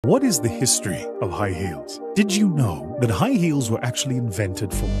What is the history of high heels? Did you know that high heels were actually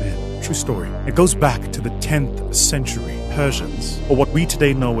invented for men? True story. It goes back to the 10th century. Persians, or what we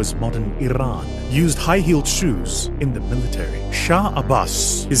today know as modern Iran, used high-heeled shoes in the military. Shah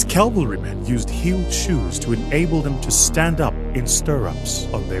Abbas, his cavalrymen used heeled shoes to enable them to stand up in stirrups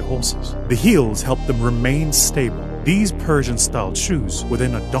on their horses. The heels helped them remain stable. These Persian-styled shoes were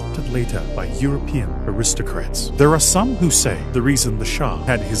then adopted later by European aristocrats. There are some who say the reason the Shah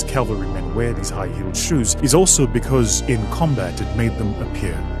had his cavalrymen wear these high-heeled shoes is also because in combat it made them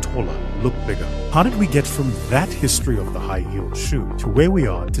appear taller, look bigger. How did we get from that history of the high-heeled shoe to where we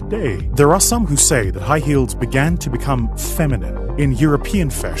are today? There are some who say that high heels began to become feminine in European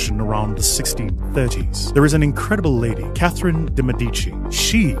fashion around the 1630s. There is an incredible lady, Catherine de Medici.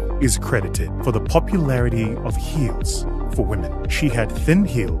 She is credited for the popularity of heels for women. She had thin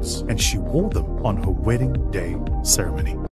heels and she wore them on her wedding day ceremony.